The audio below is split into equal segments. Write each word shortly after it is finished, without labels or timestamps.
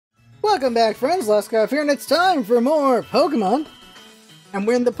Welcome back, friends. LostScarf here, and it's time for more Pokemon. And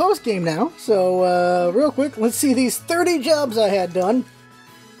we're in the post game now, so real quick, let's see these 30 jobs I had done.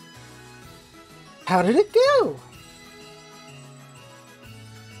 How did it go?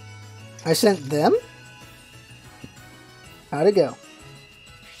 I sent them? How'd it go?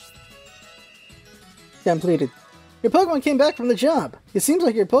 Completed. Your Pokemon came back from the job. It seems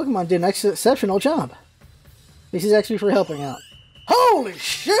like your Pokemon did an exceptional job. This is actually for helping out. Holy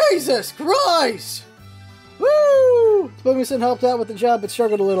Jesus Christ! Woo! Pokemon Center helped out with the job but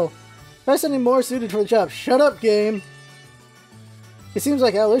struggled a little. Try something more suited for the job. Shut up, game! It seems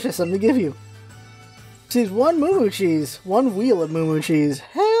like Alish has something to give you. She's one Moo Cheese. One wheel of Moo Cheese.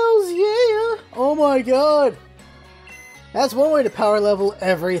 Hells yeah! Oh my god! That's one way to power level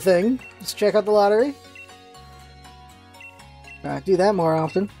everything. Let's check out the lottery. Alright, do that more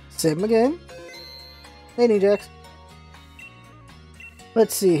often. Save him a game. Hey, Nijax.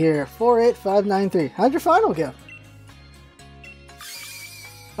 Let's see here. 48593. How'd your final go?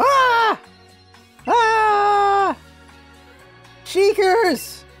 Ah! Ah!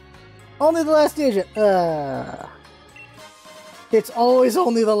 Cheekers! Only the last digit. It's always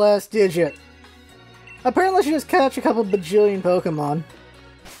only the last digit. Apparently she just catch a couple bajillion Pokemon.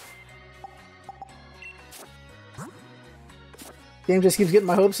 Game just keeps getting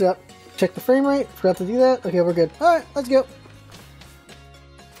my hopes up. Check the frame rate. Forgot to do that. Okay, we're good. Alright, let's go.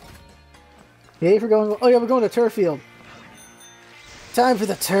 Yay for going... Oh yeah, we're going to Turf Field. Time for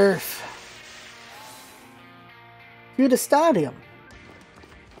the turf. To the stadium.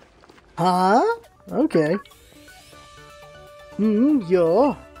 Huh? Okay.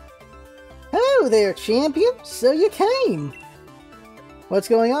 Yeah. Hello there, champion. So you came. What's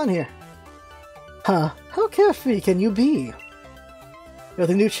going on here? Huh? How carefree can you be? You're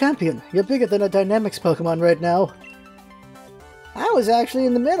the new champion. You're bigger than a Dynamics Pokemon right now. I was actually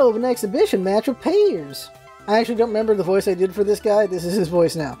in the middle of an exhibition match with Payers. I actually don't remember the voice I did for this guy. This is his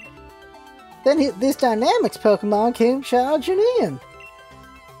voice now. Then this Dynamics Pokemon came charging in.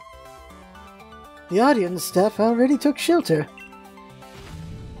 The audience staff already took shelter.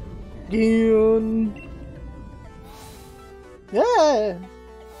 Yeah.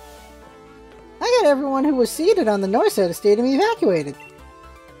 I got everyone who was seated on the north side of the stadium evacuated.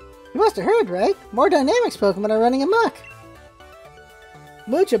 You must have heard, right? More Dynamics Pokemon are running amok.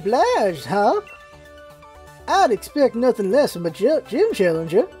 Much obliged, huh? I'd expect nothing less from a gym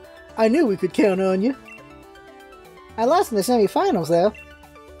challenger. I knew we could count on you. I lost in the semifinals, though.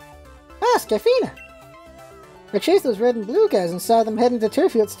 Ah, Scarfina! I chased those red and blue guys and saw them heading to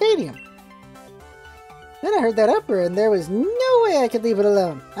Turffield Stadium. Then I heard that uproar and there was no way I could leave it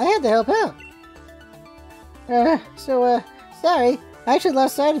alone. I had to help out. Sorry. I actually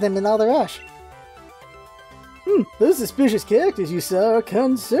lost sight of them in all the rush. Those suspicious characters you saw are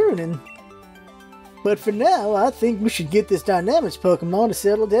concerning. But for now, I think we should get this Dynamics Pokemon to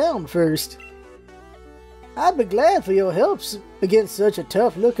settle down first. I'd be glad for your help against such a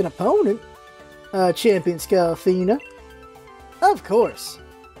tough-looking opponent, Champion Scarfina. Of course.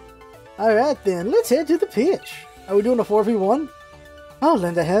 Alright then, let's head to the pitch. Are we doing a 4v1? I'll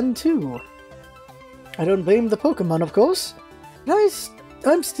lend a hand too. I don't blame the Pokemon, of course.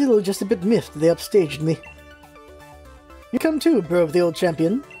 I'm still just a bit miffed they upstaged me. You come too, bro of the old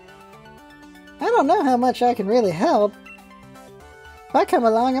champion. I don't know how much I can really help. If I come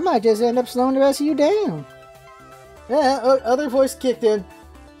along, I might just end up slowing the rest of you down. Yeah, other voice kicked in.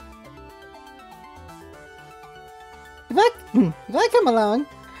 If I come along,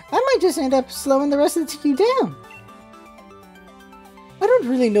 I might just end up slowing the rest of you down. I don't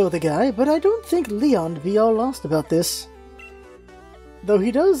really know the guy, but I don't think Leon would be all lost about this. Though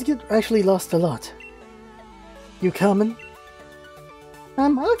he does get actually lost a lot. You coming?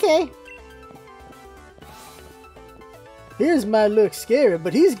 Okay. Here's my look scary,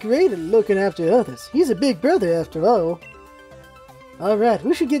 but he's great at looking after others. He's a big brother after all. Alright,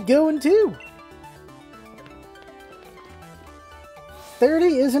 we should get going too.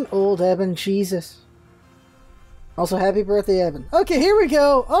 30 isn't old, Evan. Jesus. Also, happy birthday, Evan. Okay, here we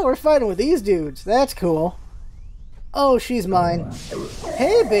go. Oh, we're fighting with these dudes. That's cool. Oh, she's mine.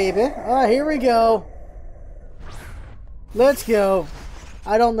 Hey, baby. Alright, here we go. Let's go.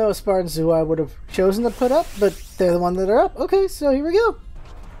 I don't know Spartans who I would have chosen to put up, but they're the ones that are up. Okay, so here we go.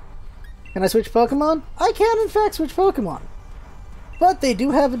 Can I switch Pokemon? I can, in fact, switch Pokemon. But they do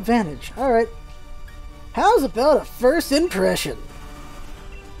have advantage. Alright. How's about a first impression?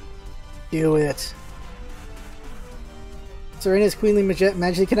 Do it. Serena's Queenly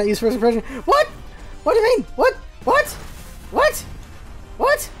Majesty cannot use first impression. What? What do you mean? What? What? What?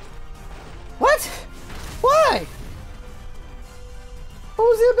 What? What? Why? What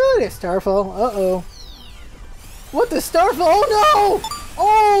was the ability. Starfall. Uh-oh. What the Starfall? Oh no!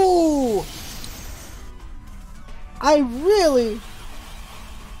 Oh! I really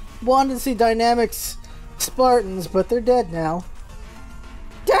wanted to see Dynamics Spartans, but they're dead now.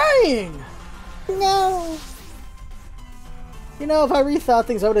 Dang! No! You know, if I rethought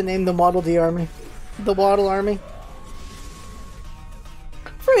things, I would have named them Waddle Dee Army. The Waddle Army.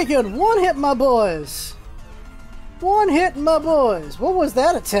 Freaking one hit my boys! One hit my boys! What was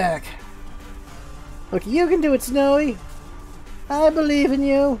that attack? Look, you can do it, Snowy. I believe in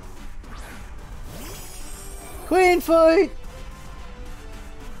you. Queen fight!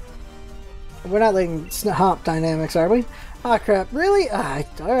 We're not letting Hop Dynamics, are we? Ah, crap. Really? Ah,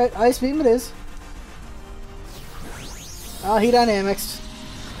 alright, Ice Beam it is. Oh, he Dynamics.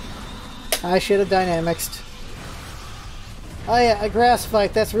 I should have Dynamics. Oh yeah, a grass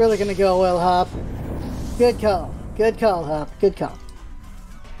fight. That's really gonna go well, Hop. Good call. Good call, Hop. Good call.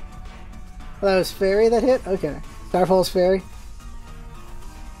 Oh, that was Fairy that hit? Okay. Starfall's Fairy.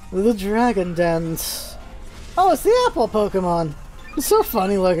 The Dragon Dance. Oh, it's the Apple Pokemon. It's so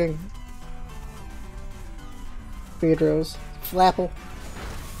funny looking. Beatrose. Flapple.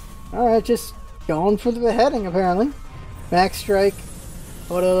 Alright, just going for the beheading apparently. Max Strike.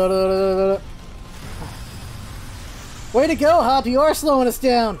 Way to go, Hop! You are slowing us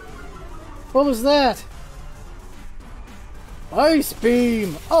down! What was that? Ice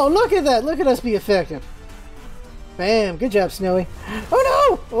Beam! Oh, look at that! Look at us be effective! Bam! Good job, Snowy.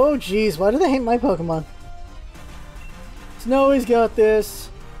 Oh no! Oh jeez, why do they hate my Pokemon? Snowy's got this.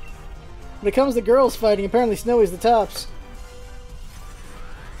 When it comes to girls fighting, apparently Snowy's the tops.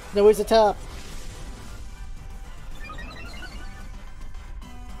 Snowy's the top.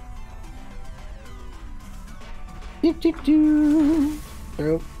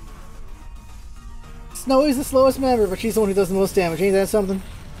 True. Snowy's the slowest member, but she's the one who does the most damage. Ain't that something?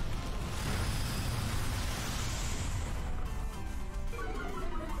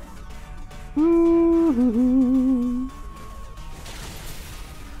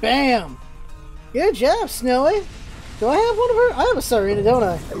 Bam! Good job, Snowy! Do I have one of her? I have a Sarina, don't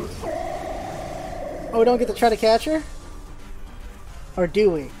I? Oh, we don't get to try to catch her? Or do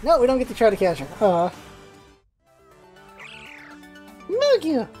we? No, we don't get to try to catch her. Aw.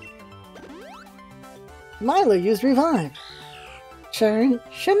 Mugia! Milo used Revive.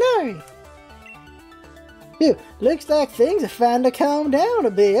 Shanari. Phew, looks like things have finally calmed down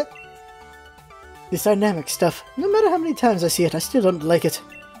a bit. This dynamic stuff, no matter how many times I see it, I still don't like it.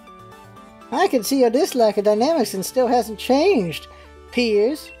 I can see your dislike of dynamics and still hasn't changed,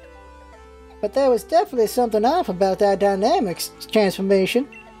 Piers. But there was definitely something off about that dynamics transformation.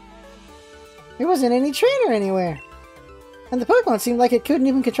 There wasn't any trainer anywhere. And the Pokemon seemed like it couldn't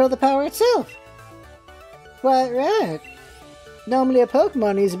even control the power itself. Quite right. Normally a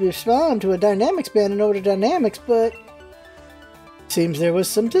Pokemon needs to respond to a dynamics band in order to dynamics, but... seems there was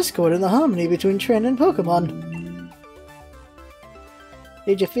some discord in the harmony between Trent and Pokemon.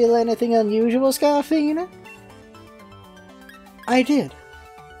 Did you feel anything unusual, Scarfina? I did.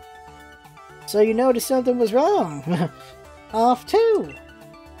 So you noticed something was wrong. Off too.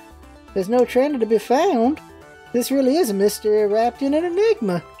 There's no trainer to be found. This really is a mystery wrapped in an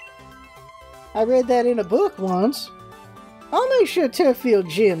enigma. I read that in a book once. I'll make sure Turffield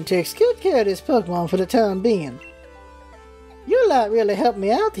Jim takes good care of this Pokemon for the time being. Your lot really helped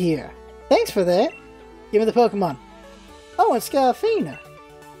me out here. Thanks for that. Give me the Pokemon. Oh, and Scarfina.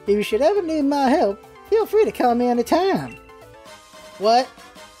 If you should ever need my help, feel free to call me anytime. What?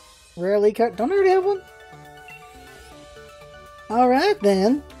 Rarely cut. Don't I already have one? Alright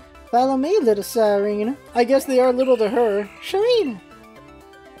then. Follow me, little Sirena. I guess they are little to her. Sharina.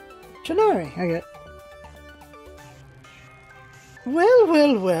 Shanari. Okay. Well,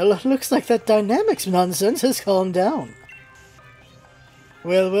 well, well. Looks like that dynamics nonsense has calmed down.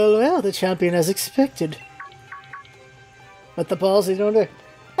 Well, well, well. The champion as expected. But the balls they don't do.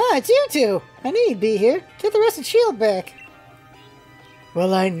 Ah, it's you two! I knew you'd be here. Get the rusted shield back.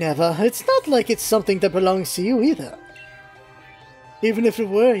 Well, I never. It's not like it's something that belongs to you either. Even if it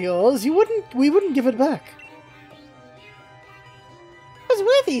were yours, we wouldn't give it back. What's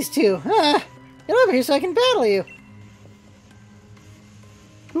with these two? Ah, get over here so I can battle you.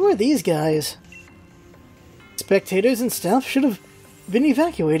 Who are these guys? Spectators and staff should have been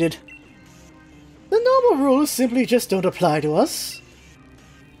evacuated. The normal rules simply just don't apply to us.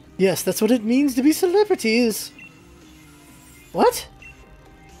 Yes, that's what it means to be celebrities. What?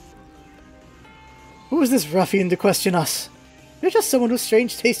 Who is this ruffian to question us? You're just someone with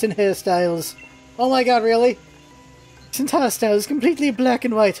strange taste in hairstyles. Oh my god, really? This entire style is completely black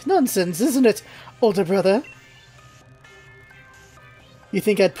and white. Nonsense, isn't it, older brother? You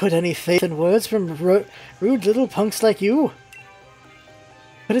think I'd put any faith in words from rude little punks like you?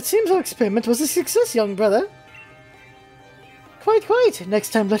 But it seems our experiment was a success, young brother. Quite, quite.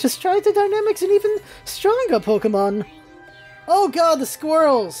 Next time let us try the dynamics in even stronger Pokemon. Oh god, the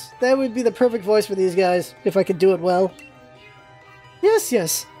squirrels! That would be the perfect voice for these guys, if I could do it well. Yes,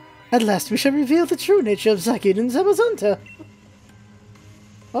 yes. At last we shall reveal the true nature of Zacian and Zamazenta.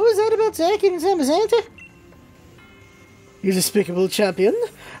 What was that about Zacian and Zamazenta? You despicable champion.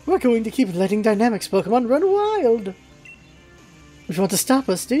 We're going to keep letting Dynamics Pokemon run wild. If you want to stop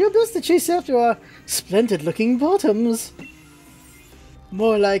us, do your best to chase after our splendid-looking bottoms.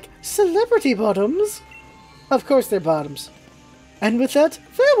 More like celebrity bottoms. Of course they're bottoms. And with that,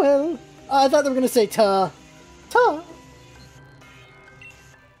 farewell. I thought they were going to say ta. Ta.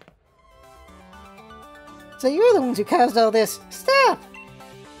 So you're the ones who caused all this. Stop!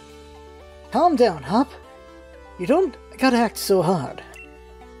 Calm down, Hop. You don't gotta act so hard.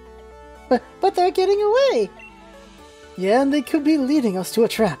 But they're getting away! Yeah, and they could be leading us to a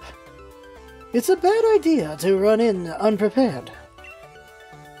trap. It's a bad idea to run in unprepared.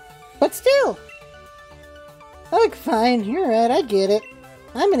 But still! Look, fine, you're right, I get it.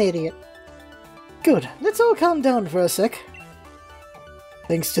 I'm an idiot. Good, let's all calm down for a sec.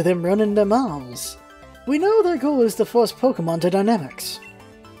 Thanks to them running their mouths, we know their goal is to force Pokemon to Dynamics.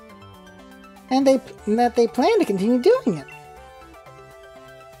 And that they plan to continue doing it.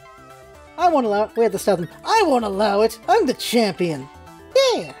 I won't allow it. We have to stop them. I won't allow it. I'm the champion.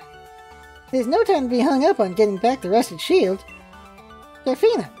 Yeah. There's no time to be hung up on getting back the rusted shield.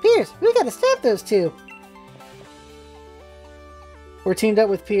 Garfina, Piers, we gotta stop those two. We're teamed up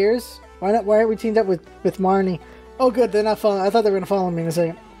with Piers. Why not? Why aren't we teamed up with Marnie? Oh, good. They're not following. I thought they were gonna follow me in a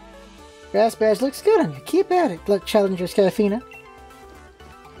second. Grass badge looks good on you. Keep at it, Challenger Garfina.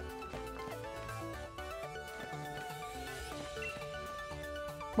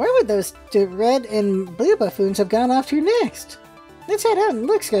 Where would those red and blue buffoons have gone off to next? Let's head out and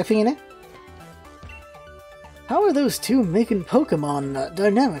look, Scarfina. How are those two making Pokemon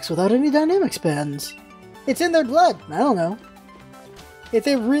Dynamics without any Dynamics bands? It's in their blood. I don't know. If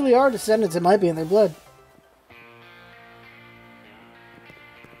they really are descendants, it might be in their blood.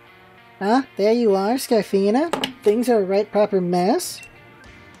 Ah, there you are, Scarfina. Things are a right proper mess.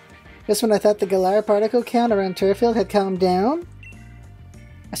 Just when I thought the Galar particle count around Turffield had calmed down,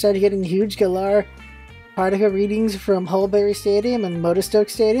 I started getting huge Galar particle readings from Hullberry Stadium and Motostoke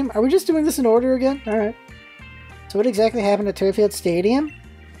Stadium. Are we just doing this in order again? Alright. So what exactly happened at Turffield Stadium?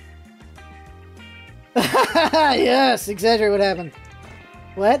 Yes! Exaggerate what happened.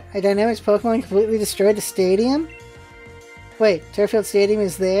 What? A Dynamics Pokemon completely destroyed the stadium? Wait, Turffield Stadium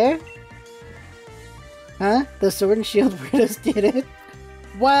is there? Huh? The Sword and Shield weirdos did it?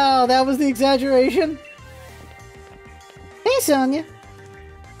 Wow, that was the exaggeration? Hey, Sonia!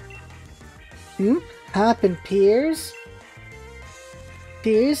 Hop and Piers?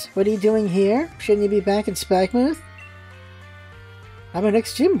 Piers, what are you doing here? Shouldn't you be back in Spikemuth? I'm an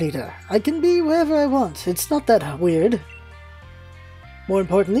ex-gym leader. I can be wherever I want. It's not that weird. More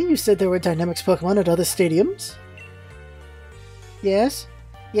importantly, you said there were Dynamics Pokemon at other stadiums? Yes.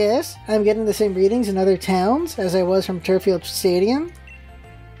 Yes, I'm getting the same readings in other towns as I was from Turffield Stadium.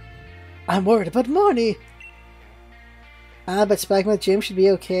 I'm worried about Marnie. Ah, but Spikemuth Gym should be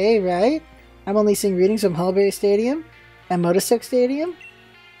okay, right? I'm only seeing readings from Hullberry Stadium and Motostoke Stadium.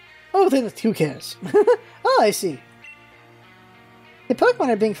 Oh, then who cares? Oh, I see. If Pokemon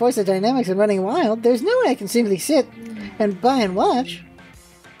are being forced to Dynamics and running wild, there's no way I can simply sit and buy and watch.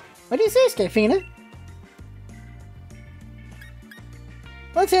 What do you say, Scarfina?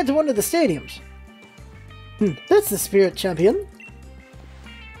 Let's head to one of the stadiums. That's the spirit, champion.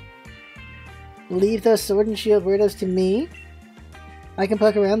 Leave those Sword and Shield weirdos to me. I can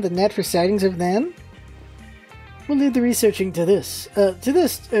poke around the net for sightings of them. We'll leave the researching to this.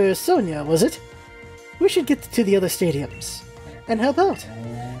 Sonia, was it? We should get to the other stadiums and help out.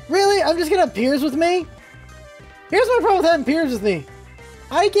 Really? I'm just gonna have Piers with me? Here's my problem with having Piers with me.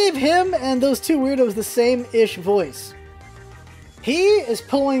 I gave him and those two weirdos the same-ish voice. He is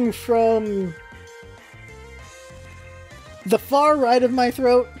pulling from the far right of my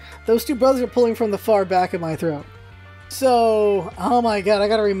throat. Those two brothers are pulling from the far back of my throat. So, oh my god, I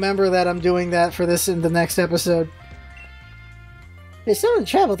gotta remember that I'm doing that for this in the next episode. If you're still in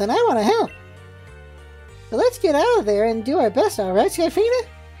trouble, then I want to help. So let's get out of there and do our best, alright, Scarfina?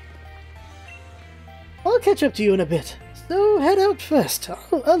 I'll catch up to you in a bit. So head out first.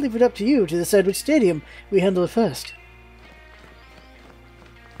 I'll leave it up to you to decide which stadium we handle first.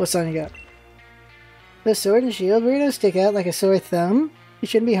 What sign you got? The Sword and Shield weirdos stick out like a sore thumb. It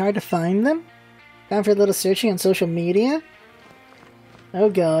shouldn't be hard to find them. Time for a little searching on social media. Oh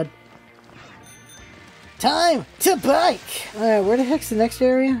god. Time to bike! Alright, where the heck's the next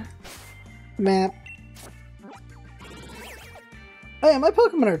area? Map. Oh yeah, my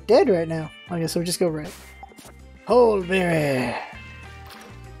Pokemon are dead right now. Okay, so we just go right. Holeberry!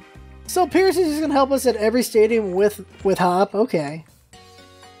 So Pierce is just gonna help us at every stadium with Hop? Okay.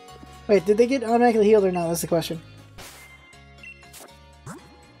 Wait, did they get automatically healed or not? That's the question. I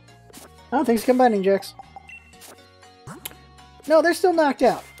don't think it's combining jacks. No, they're still knocked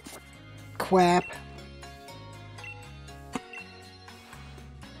out. Quap.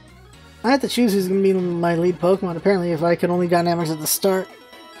 I have to choose who's going to be my lead Pokemon, apparently, if I could only Dynamics at the start.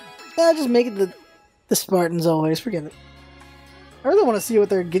 Yeah, just make it the Spartans always. Forget it. I really want to see what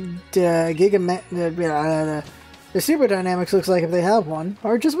their their Super Dynamics looks like if they have one.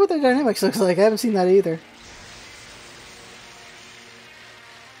 Or just what their Dynamics looks like. I haven't seen that either.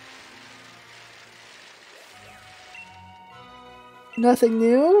 Nothing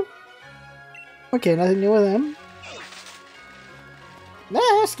new? Okay, nothing new with them.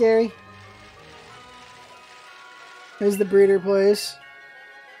 Nah, scary. There's the breeder place.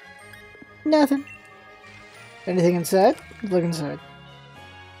 Nothing. Anything inside? Look inside.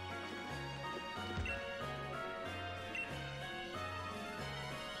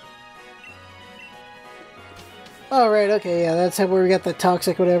 Oh, right, okay, yeah, that's where we got the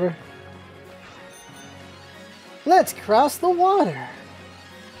toxic whatever. Let's cross the water.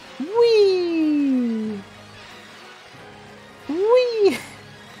 Whee! Whee!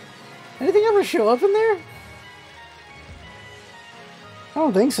 Anything ever show up in there? I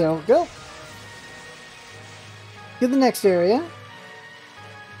don't think so. Go! Get the next area.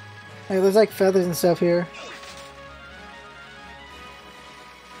 Hey, there's like feathers and stuff here.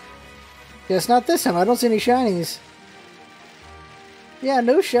 Guess not this time. I don't see any shinies. Yeah,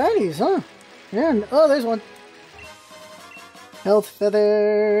 no shinies, huh? Yeah. Oh, there's one. Health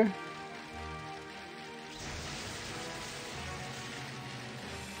feather.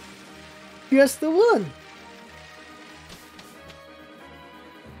 Just the one.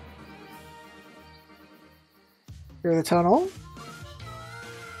 Through the tunnel.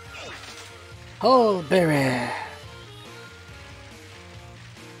 Holeberry.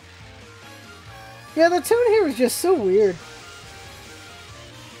 Yeah, the tune here is just so weird.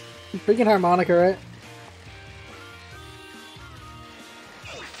 Freaking harmonica, right?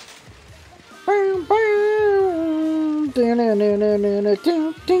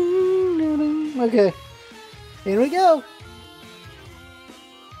 Okay, here we go.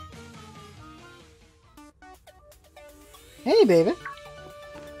 Hey, baby.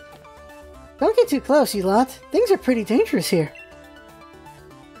 Don't get too close, you lot. Things are pretty dangerous here.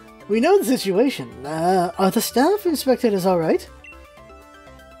 We know the situation. Are the staff inspectors alright?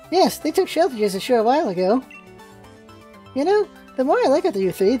 Yes, they took shelter just a short while ago. You know, the more I look at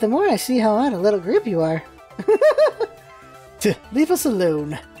you three, the more I see how odd a little group you are. Leave us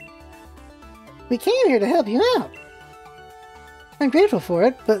alone. We came here to help you out. I'm grateful for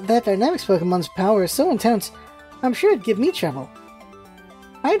it, but that Dynamics Pokemon's power is so intense, I'm sure it'd give me trouble.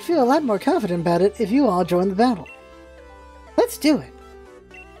 I'd feel a lot more confident about it if you all joined the battle. Let's do it.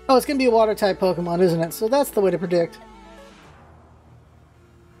 Oh, it's gonna be a water-type Pokemon, isn't it? So that's the way to predict.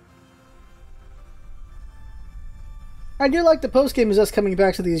 I do like the post-game is us coming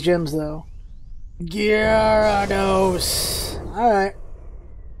back to these gyms, though. Gyarados! Alright.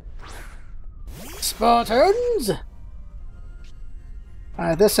 Spartans!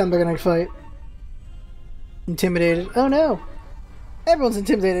 Alright, this time they're gonna fight. Intimidated. Oh no! Everyone's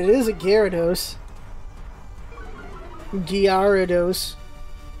intimidated. It is a Gyarados. Gyarados.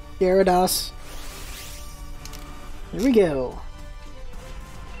 Gyarados. Here we go.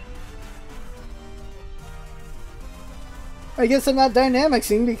 I guess I'm not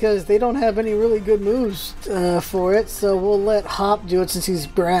Dynamixing because they don't have any really good moves for it, so we'll let Hop do it since he's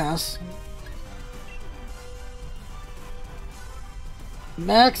grass.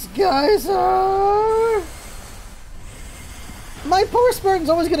 Max Geyser! My poor Spartans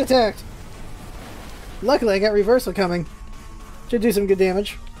always get attacked! Luckily I got reversal coming. Should do some good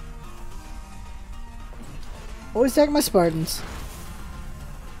damage. Always attack my Spartans.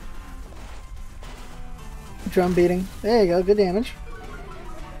 Drum beating. There you go, good damage.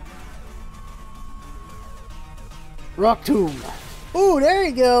 Rock Tomb. Ooh, there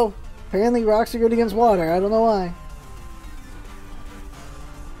you go! Apparently rocks are good against water, I don't know why.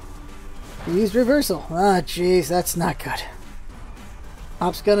 He used reversal. Ah, jeez, that's not good.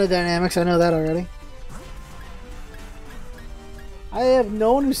 Hop's gonna Dynamics, I know that already. I have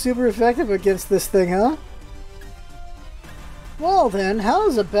no one who's super effective against this thing, huh? Well then,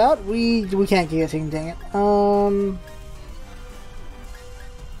 how's about we can't guillotine, dang it.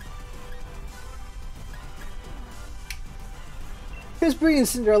 Here's Bree and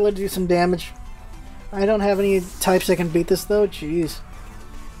Cinderella to do some damage. I don't have any types that can beat this though, jeez.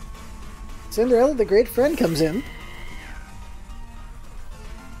 Cinderella, the great friend, comes in.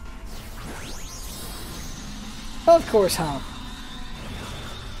 Of course, huh?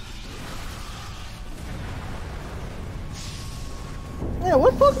 Yeah,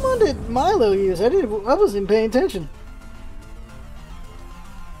 what Pokemon did Milo use? I wasn't paying attention.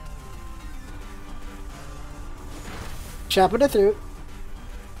 Chopping it through.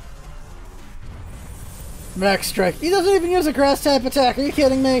 Max Strike. He doesn't even use a grass type attack. Are you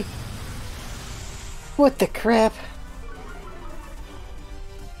kidding me? What the crap?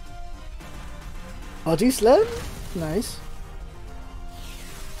 Ulti Sled? Nice.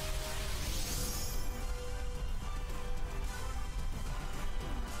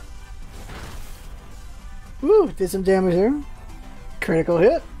 Woo, did some damage there. Critical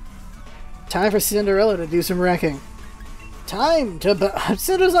hit. Time for Cinderella to do some wrecking. Time to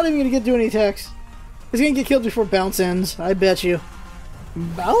Cinderella's not even gonna do any attacks. He's gonna get killed before bounce ends, I bet you.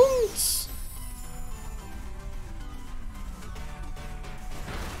 Bounce!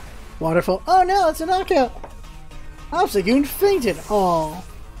 Waterfall. Oh no, it's a knockout! Obstagoon fainted. Oh.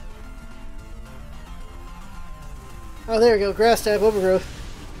 Oh, there we go. Grass type overgrowth.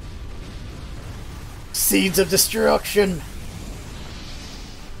 Seeds of destruction.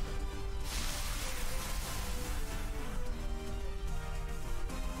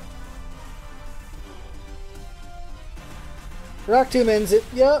 Rock Tomb ends it.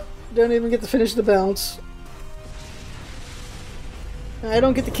 Yup. Don't even get to finish the bounce. I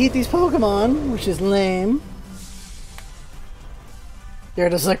don't get to keep these Pokemon, which is lame. They're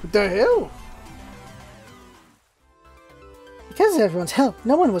just like, what the hell? Because of everyone's help,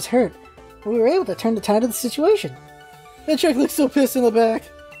 no one was hurt. And we were able to turn the tide of the situation. That chick looks so pissed in the back.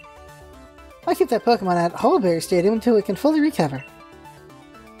 I'll keep that Pokemon at Hollowberry Stadium until it can fully recover.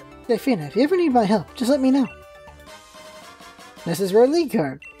 Delphina, if you ever need my help, just let me know. This is our league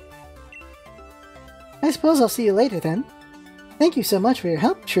card. I suppose I'll see you later then. Thank you so much for your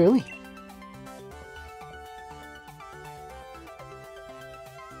help, truly.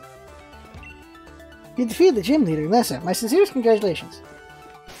 You defeated the gym leader, Nessa. My sincerest congratulations.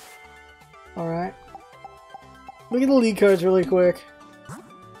 Alright. Look at the league cards really quick.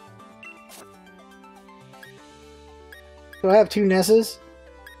 So I have two Nessas.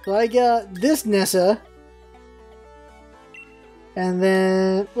 So I got this Nessa. And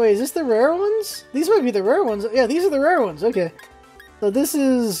then... Wait, is this the rare ones? These might be the rare ones. Yeah, these are the rare ones. Okay. So this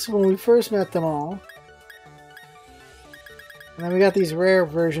is when we first met them all. And then we got these rare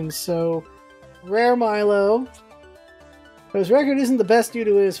versions. So, rare Milo. Though his record isn't the best due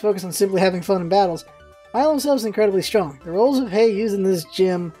to his focus on simply having fun in battles, Milo himself is incredibly strong. The rolls of hay used in this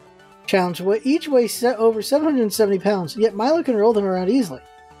gym challenge each weigh over 770 pounds, yet Milo can roll them around easily.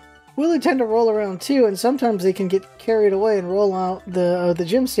 Wooloo tend to roll around too, and sometimes they can get carried away and roll out the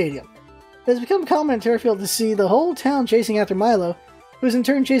gym stadium. It has become common in Turffield to see the whole town chasing after Milo, who is in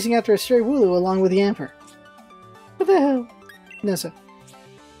turn chasing after a stray Wooloo along with Yamper. What the hell? Nessa.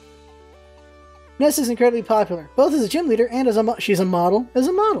 Nessa is incredibly popular, both as a gym leader and as she's a model.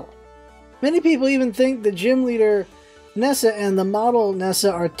 Many people even think the gym leader Nessa and the model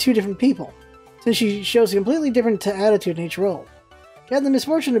Nessa are two different people, since she shows a completely different attitude in each role. She had the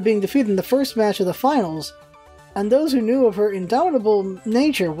misfortune of being defeated in the first match of the finals, and those who knew of her indomitable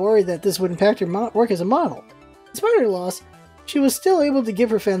nature worried that this would impact her work as a model. Despite her loss, she was still able to give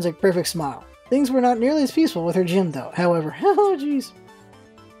her fans a perfect smile. Things were not nearly as peaceful with her gym, though, however. Oh, jeez.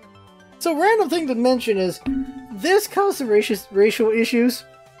 So, random thing to mention is, this caused some racial issues,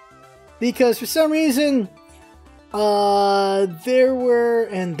 because for some reason, they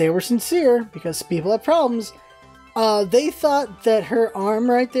were sincere, because people have problems, they thought that her arm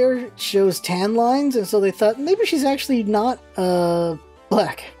right there shows tan lines, and so they thought maybe she's actually not,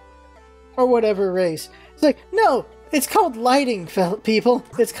 black. Or whatever race. It's like, no! It's called lighting, people!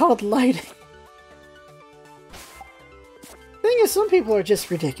 It's called lighting! Thing is, some people are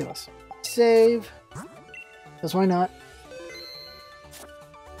just ridiculous. Save. Because why not?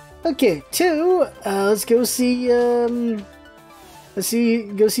 Okay, let's go see, go see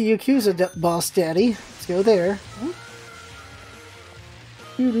Yakuza Boss Daddy. Let's go there.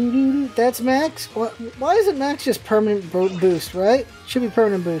 That's Max? Why isn't Max just permanent boost, right? Should be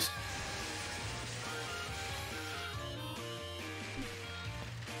permanent boost.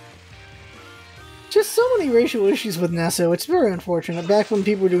 Just so many racial issues with Nessa. It's very unfortunate. Back when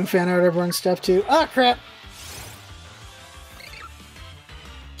people were doing fan art over and stuff too. Ah, crap!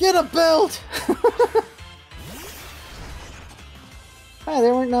 Get a belt! Ah,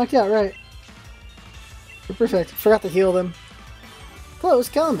 they weren't knocked out, right. Perfect. Forgot to heal them. Close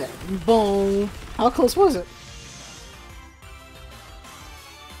combat. Boom. How close was it?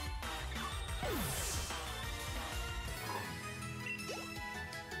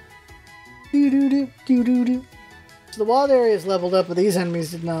 Do-do-do-do-do-do. So the wild area is leveled up, but these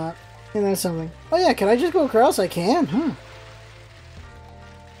enemies did not. And that's something. Oh yeah, can I just go across? I can, huh?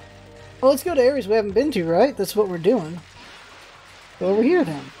 Well, let's go to areas we haven't been to, right? That's what we're doing. Go over here,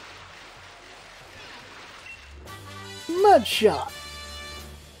 then. Mud shot.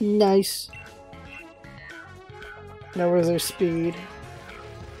 Nice. Now where's their speed?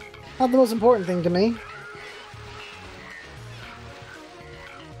 Not the most important thing to me.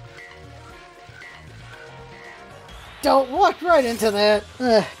 Don't walk right into that.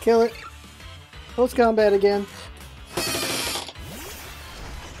 Kill it. Close combat again.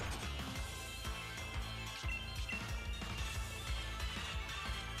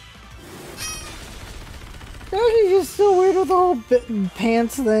 Actually, he's so weird with the whole bitten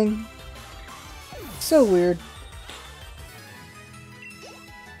pants thing. So weird.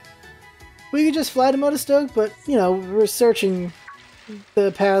 We could just fly to Motostoke, but, you know, we're searching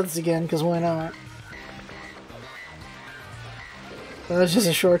the paths again, because why not? Oh, that's just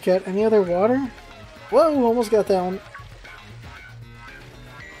a shortcut. Any other water? Whoa, almost got that one.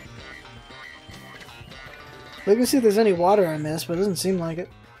 Look and see if there's any water I missed, but it doesn't seem like it.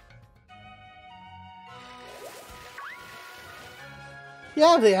 Yeah,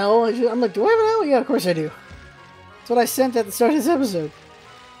 I have the owl. I'm like, do I have an owl? Yeah, of course I do. That's what I sent at the start of this episode.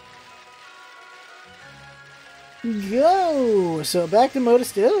 Go! So back to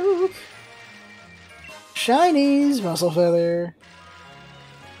Motostoke. Shinies, muscle feather.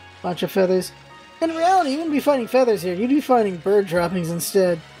 Bunch of feathers. In reality, you wouldn't be finding feathers here. You'd be finding bird droppings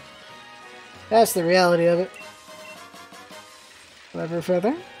instead. That's the reality of it. Clever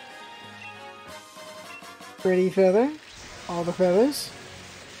feather. Pretty feather. All the feathers.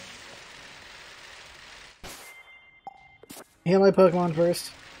 Heal my Pokemon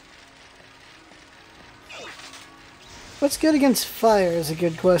first. What's good against fire is a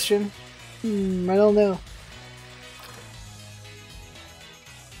good question. I don't know.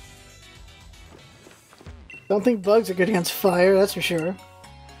 Don't think bugs are good against fire, that's for sure.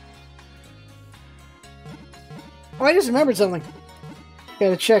 Oh, I just remembered something.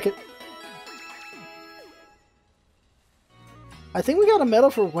 Gotta check it. I think we got a medal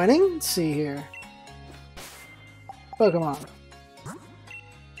for winning? Let's see here. Pokemon.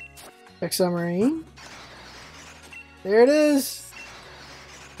 Check summary. There it is!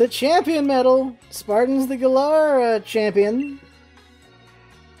 The champion medal! Spartan's the Galar champion.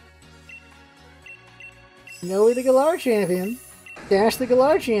 Noe the Galar champion. Dash the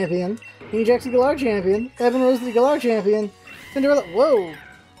Galar champion. Ajax the Galar champion. Evan Rose the Galar champion. Cinderella. Whoa!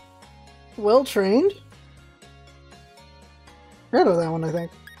 Well trained. Heard of that one, I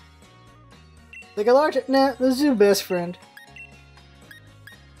think. The Galar nah, this is your best friend.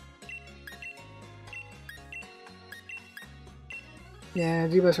 Yeah,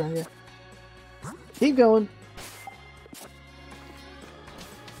 it's your best friend, yeah. Keep going.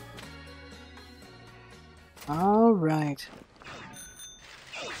 Alright.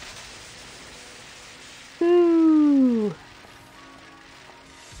 Ooh.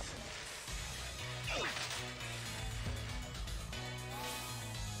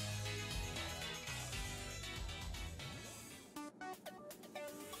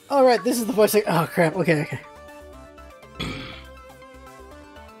 Alright, this is the voice. Oh crap, okay.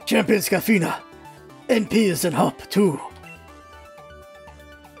 Champion Scafina. NP is in hop too.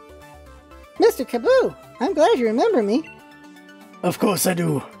 Mr. Kaboo, I'm glad you remember me. Of course I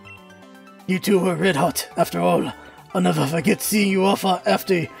do. You two were red hot, after all. I'll never forget seeing you off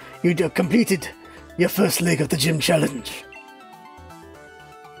after you'd completed your first leg of the gym challenge.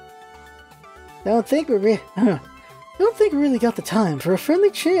 Don't think we really got the time for a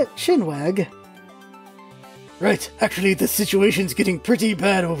friendly chinwag. Right, actually the situation's getting pretty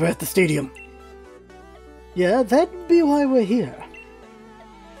bad over at the stadium. Yeah, that'd be why we're here.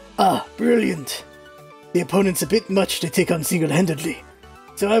 Ah, brilliant. The opponent's a bit much to take on single-handedly,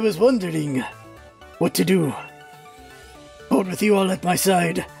 so I was wondering what to do. But with you all at my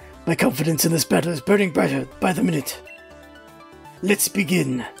side, my confidence in this battle is burning brighter by the minute. Let's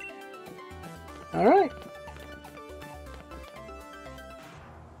begin. Alright.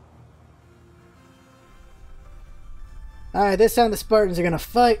 Alright, this time the Spartans are gonna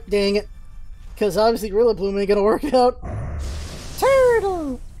fight, dang it. Because obviously Gorilla Bloom ain't gonna work out.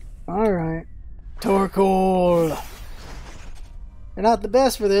 Turtle! Alright. Torkoal. They're not the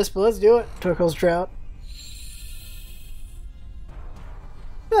best for this, but let's do it. Torkoal's Drought.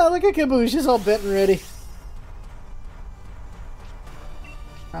 Yeah, look at Kaboo, she's all bent and ready.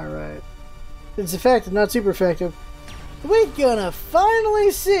 It's effective, not super effective. We're gonna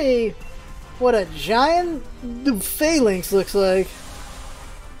finally see what a giant phalanx looks like.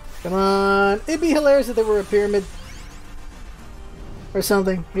 Come on. It'd be hilarious if there were a pyramid. Or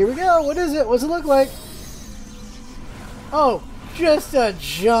something. Here we go. What is it? What's it look like? Oh, just a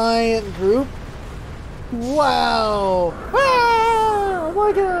giant group. Wow. Ah, oh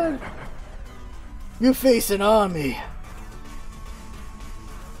my god. You face an army.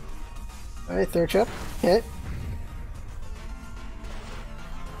 Alright, third up. Hit.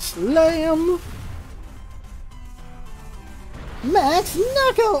 Slam. Max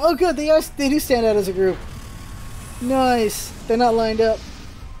knockout. Oh good, they do stand out as a group. Nice. They're not lined up.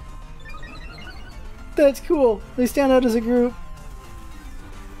 That's cool. They stand out as a group.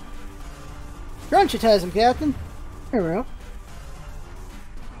 Crunchitize him, Captain. There we go.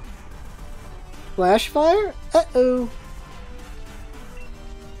 Flash fire? Uh-oh.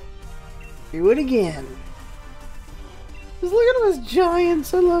 Do it again. Just look at them as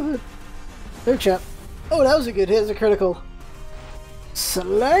giants. I love it. They're chop. Oh, that was a good hit. It's a critical.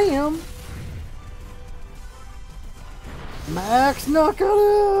 Slam. Max knockout.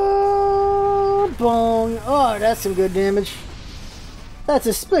 Bong. Oh, that's some good damage. That's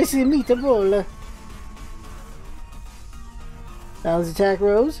a spicy meatball. Now his attack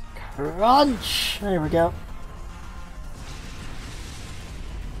rose. Crunch. There we go.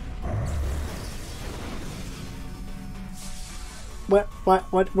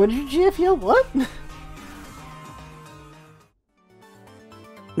 What did you GF yell? What?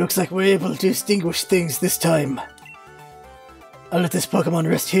 Looks like we're able to distinguish things this time. I'll let this Pokemon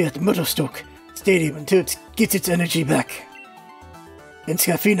rest here at the Motostoke Stadium until it gets its energy back. And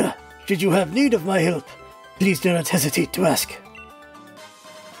Scarfina, should you have need of my help, please do not hesitate to ask.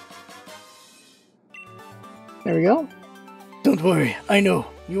 There we go. Don't worry, I know.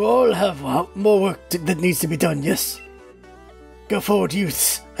 You all have more work that needs to be done, yes? Go forward,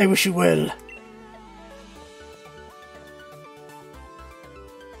 youths. I wish you well.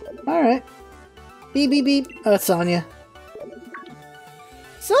 Alright. Beep beep beep. Oh, it's Sonya.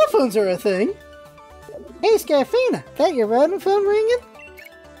 Cell phones are a thing. Hey, Scarfina, that your rodent phone ringing?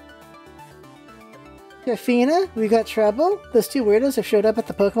 Scarfina, we got trouble? Those two weirdos have showed up at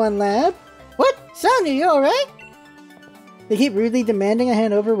the Pokemon lab? What? Sonya, you alright? They keep rudely demanding I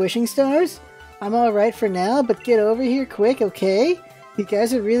hand over wishing stars? I'm alright for now, but get over here quick, okay? You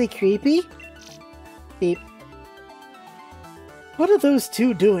guys are really creepy. Beep. What are those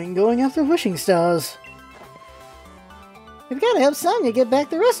two doing going after wishing stars? We've got to help Sonya get back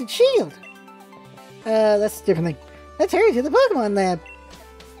the rusted shield. That's a different thing. Let's hurry to the Pokemon lab.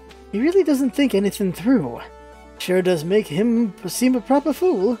 He really doesn't think anything through. Sure does make him seem a proper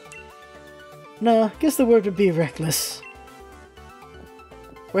fool. No, guess the word would be reckless.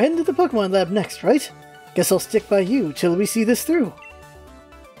 We're heading to the Pokemon lab next, right? Guess I'll stick by you till we see this through.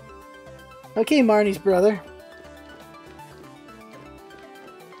 Okay, Marnie's brother.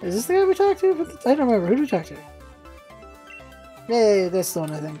 Is this the guy we talked to? I don't remember. Who did we talk to? Hey, that's the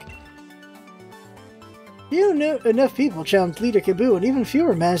one, I think. You know enough people challenged Leader Kaboo, and even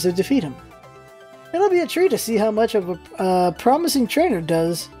fewer managed to defeat him. It'll be a treat to see how much of a promising trainer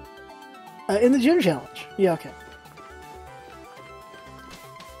does in the gym challenge. Yeah, okay.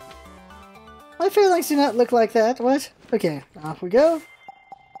 My phalanx do not look like that. What? Okay, off we go.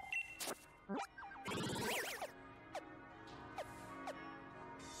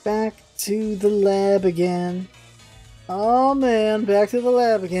 Back to the lab again. Oh man, back to the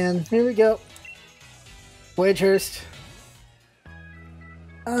lab again. Here we go. Wedgehurst.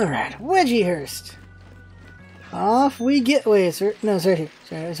 Alright, Wedgiehurst. Off we get. Wait, it's no, it's right here.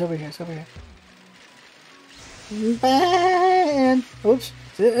 Sorry, it's over here. It's over here. And oops.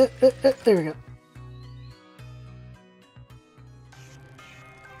 There we go.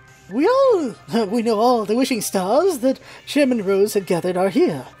 We know all the wishing stars that Chairman Rose had gathered are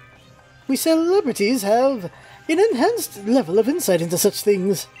here. We celebrities have an enhanced level of insight into such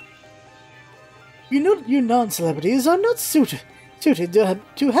things. You know, you non-celebrities are not suited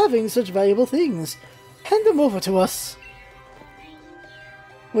to having such valuable things. Hand them over to us.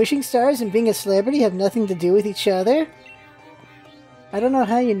 Wishing stars and being a celebrity have nothing to do with each other? I don't know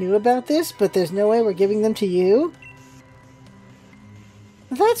how you knew about this, but there's no way we're giving them to you.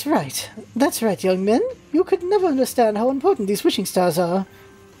 That's right. That's right, young men. You could never understand how important these wishing stars are.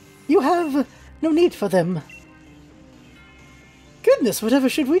 You have no need for them. Goodness, whatever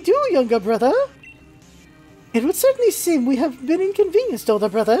should we do, younger brother? It would certainly seem we have been inconvenienced, older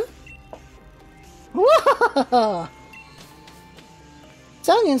brother. Wah!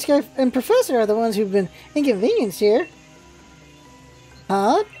 Sonya and Scarf and Professor are the ones who've been inconvenienced here.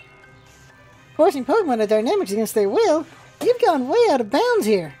 Huh? Forcing Pokemon to dynamics against their will? You've gone way out of bounds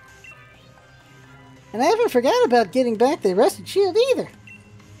here. And I haven't forgot about getting back the rusted shield either.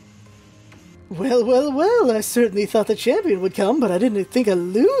 Well, well, well, I certainly thought the champion would come, but I didn't think a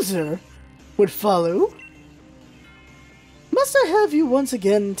loser would follow. Must I have you once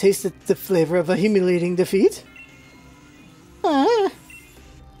again tasted the flavor of a humiliating defeat? Can't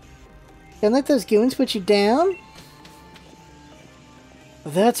let those goons put you down?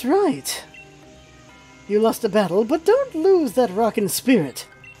 That's right. You lost a battle, but don't lose that rockin' spirit.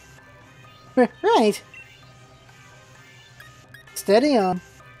 Right. Steady on.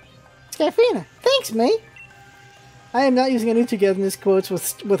 Scarfina, thanks, mate. I am not using any togetherness quotes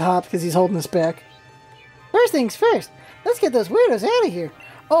with Hop because he's holding us back. First things first, let's get those weirdos out of here.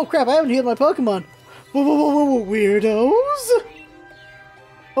 Oh crap, I haven't healed my Pokemon. Whoa, whoa, whoa, whoa, weirdos?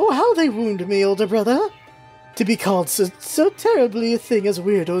 Oh, how they wound me, older brother. To be called so terribly a thing as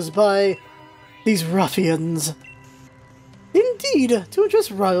weirdos by these ruffians. Indeed, to address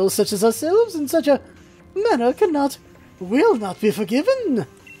royals such as ourselves in such a manner will not be forgiven.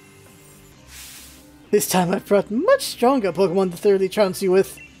 This time I've brought much stronger Pokemon to thoroughly trounce you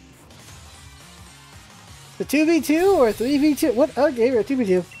with. The 2v2 or 3v2? What? Okay, we're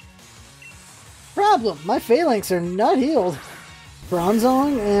 2v2. Problem, my phalanx are not healed.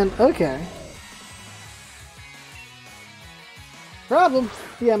 Bronzong and... okay. Problem,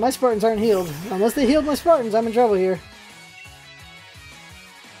 yeah, my Spartans aren't healed. Unless they healed my Spartans, I'm in trouble here.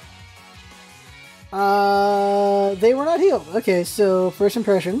 They were not healed. Okay, so first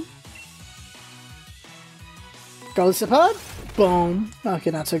impression. Golisopod. Boom.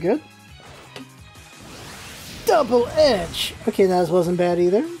 Okay, not so good. Double Edge. Okay, that wasn't bad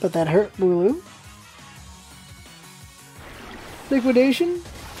either, but that hurt Wooloo. Liquidation.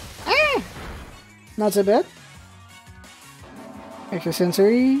 Ah! Not so bad.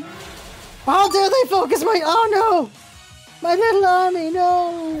 Extrasensory. How dare they focus my... oh no! My little army,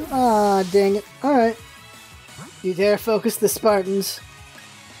 no! Ah, dang it. Alright. You dare focus the Spartans.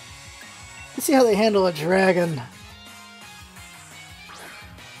 Let's see how they handle a dragon.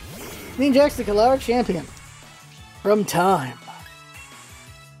 Ninjax the Galar champion. From time.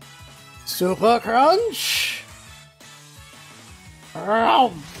 Super Crunch!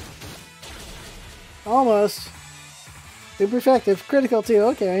 Almost. Super effective. Critical too.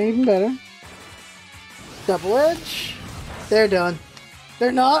 Okay, even better. Double Edge. They're done.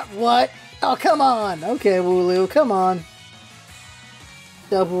 They're not? What? Oh, come on. Okay, Wooloo, come on.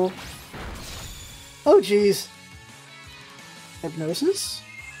 Double. Oh, jeez. Hypnosis?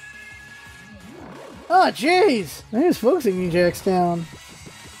 Oh, jeez. I was focusing Ninjax down.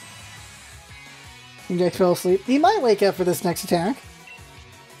 Ninjax fell asleep. He might wake up for this next attack.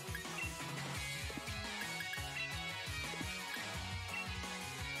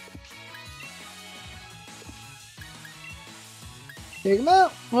 Take him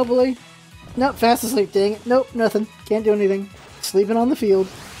out, hopefully. Nope, fast asleep, dang it. Nope, nothing. Can't do anything. Sleeping on the field.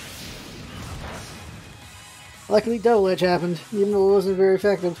 Luckily, Double Edge happened, even though it wasn't very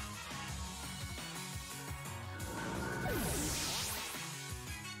effective.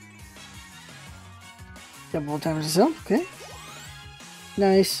 Double times itself, okay.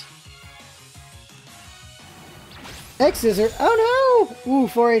 Nice. X-Scissor. Oh no! Ooh,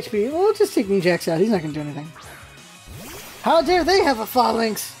 4 HP. Well, we'll just take Ninjax out. He's not gonna do anything. How dare they have a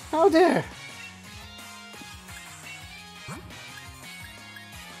phalanx? How dare?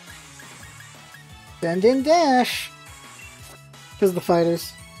 Send in dash. Because of the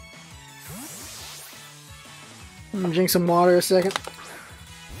fighters. I'm gonna drink some water a second.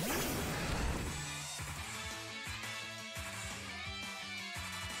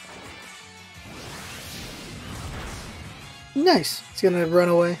 Nice. It's gonna run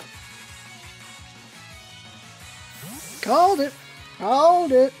away. Called it.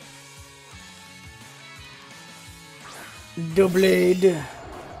 Called it. Doublade.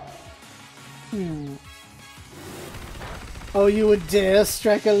 Oh, you would dare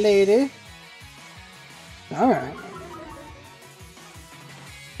strike a lady? Alright.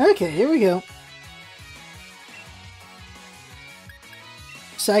 Okay, here we go.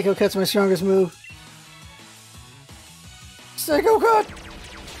 Psycho Cut's my strongest move. Psycho Cut!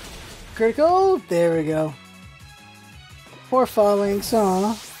 Critical? There we go. Poor Phalanx,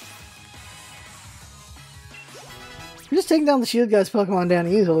 aw. You're just taking down the shield guy's Pokemon down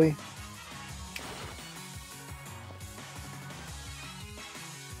easily.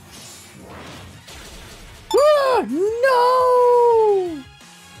 Ah, no!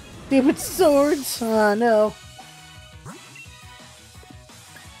 Stupid swords! Ah, no.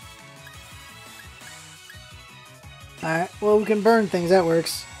 Alright, well, we can burn things, that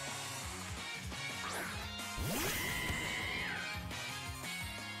works.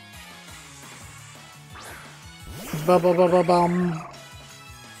 Ba-ba-ba-ba-bum.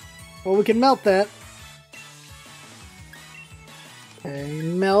 Well, we can melt that. Okay,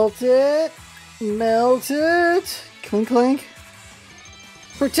 melt it. Melt it. Clink, clink.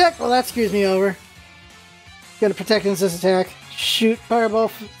 Protect! Well, that screws me over. Gotta protect against this attack. Shoot. Fireball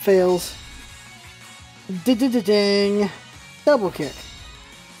fails. Ding. Double kick.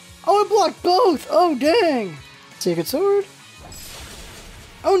 Oh, I blocked both! Oh, dang! Sacred Sword.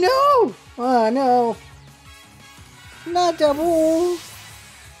 Oh, no! Oh, no. Not double.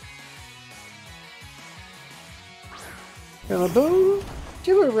 Boom.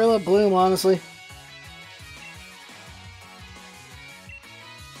 Gibberella Bloom, honestly.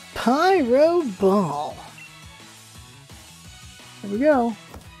 Pyro Ball. There we go.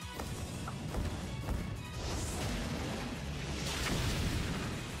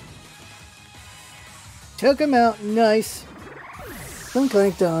 Took him out. Nice. Clink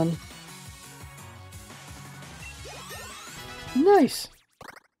clank done. Nice.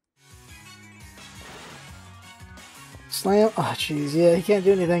 Slam. Oh, jeez. Yeah, he can't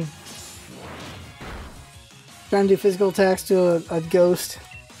do anything. Trying to do physical attacks to a ghost.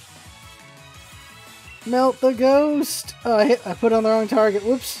 Melt the ghost! Oh, I put on the wrong target.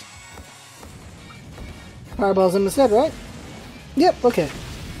 Whoops. Fireball's in instead, right? Yep, okay.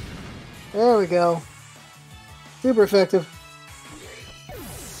 There we go. Super effective.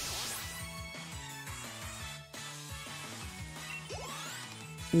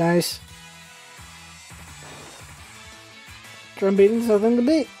 Nice. Drum beating's nothing to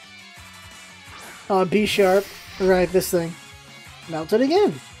beat. Oh, B sharp. Right, this thing. Melt it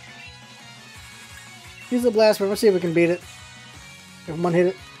again. Use the blast, but let's see if we can beat it. If one hit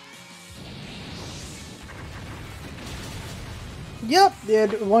it. Yep, yeah,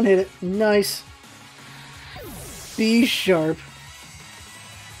 one hit it. Nice. B sharp.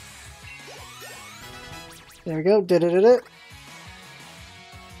 There we go. Did it.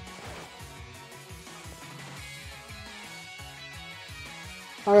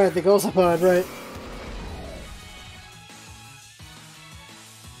 Alright, the Ghost-Pod, right.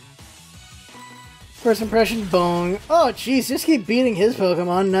 First impression, bong. Oh, jeez, just keep beating his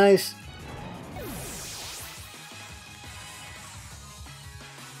Pokemon. Nice.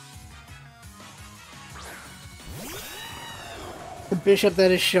 The Bishop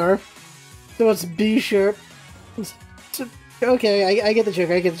that is sharp. So it's B sharp. Okay, I get the joke,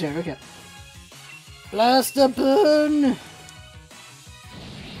 okay. Blast a burn!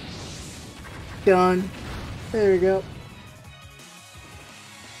 Done. There we go.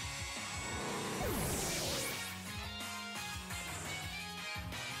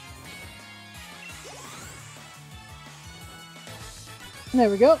 There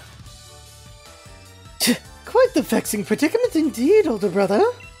we go. Quite the vexing predicament indeed, older brother.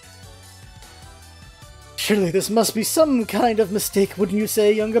 Surely this must be some kind of mistake, wouldn't you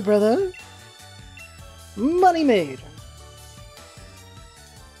say, younger brother? Money made.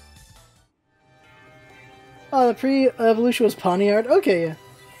 Oh, the pre-evolution was Pawniard? Okay, yeah.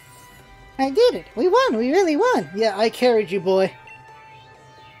 I did it! We won! We really won! Yeah, I carried you, boy.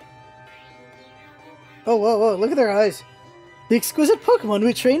 Oh, whoa, look at their eyes. The exquisite Pokemon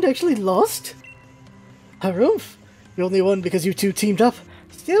we trained actually lost? Harumph! You only won because you two teamed up.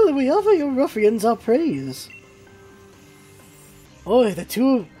 Still, we offer your ruffians our praise. Oi, the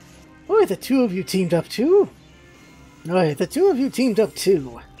two of you teamed up too? Oi, the two of you teamed up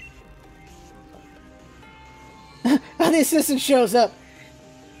too. The assistant shows up.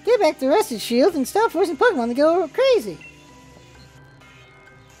 Get back to Rusted Shield and stop forcing Pokemon to go crazy.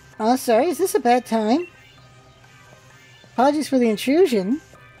 Oh, sorry, is this a bad time? Apologies for the intrusion.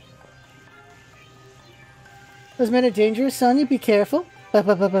 Was Meta dangerous, Sonya? Be careful.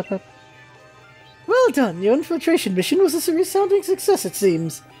 Well done. Your infiltration mission was a resounding success, it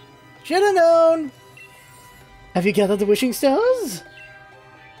seems. Should have known. Have you gathered the wishing stars?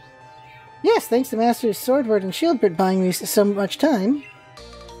 Yes, thanks to Master Swordward and Shieldbert buying me so much time.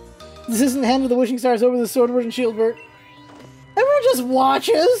 This isn't Hand of the Wishing Stars over the Swordward and Shieldbert. Everyone just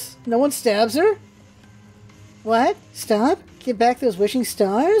watches. No one stabs her. What? Stop? Get back those wishing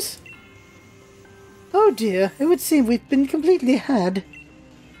stars? Oh dear, it would seem we've been completely had.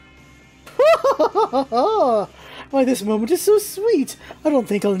 Why, this moment is so sweet. I don't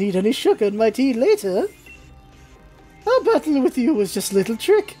think I'll need any sugar in my tea later. Our battle with you was just a little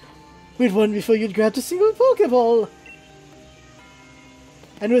trick. We'd won before you'd grabbed a single Pokeball.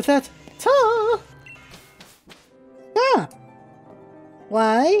 And with that, ta! Ah!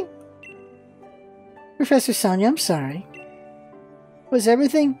 Why? Professor Sonia, I'm sorry. Was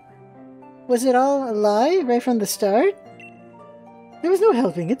it all a lie right from the start? There was no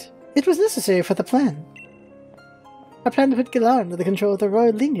helping it. It was necessary for the plan. I plan to put Galar under the control of the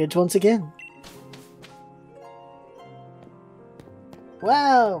royal lineage once again.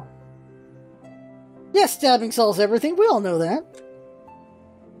 Wow. Yes, stabbing solves everything. We all know that.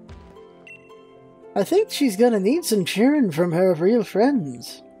 I think she's gonna need some cheering from her real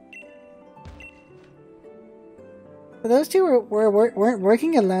friends. Those two weren't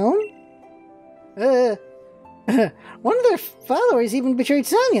working alone? One of their followers even betrayed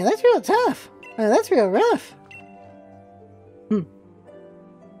Sonya. That's real tough. That's real rough.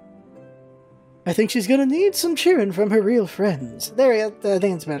 I think she's gonna need some cheering from her real friends. There we go. I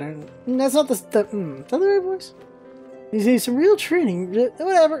think it's better. That's not is that the right voice? You need some real training.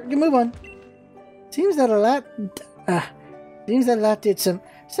 Whatever. Move on. Seems that a lot did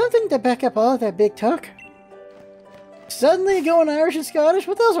something to back up all of that big talk. Suddenly going Irish and Scottish?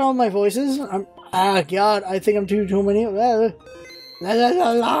 What the hell's wrong with my voices? God, I think I'm too many.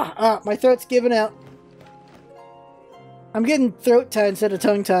 My throat's giving out. I'm getting throat-tied instead of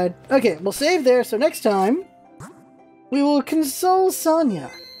tongue-tied. Okay, we'll save there, so next time, we will console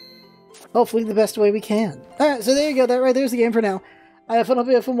Sonya. Hopefully the best way we can. Alright, so there you go. That right there's the game for now. I have fun. Hope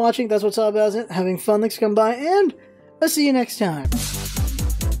you have fun watching. That's what it's all about, isn't it? Having fun. Thanks for coming by, and I'll see you next time.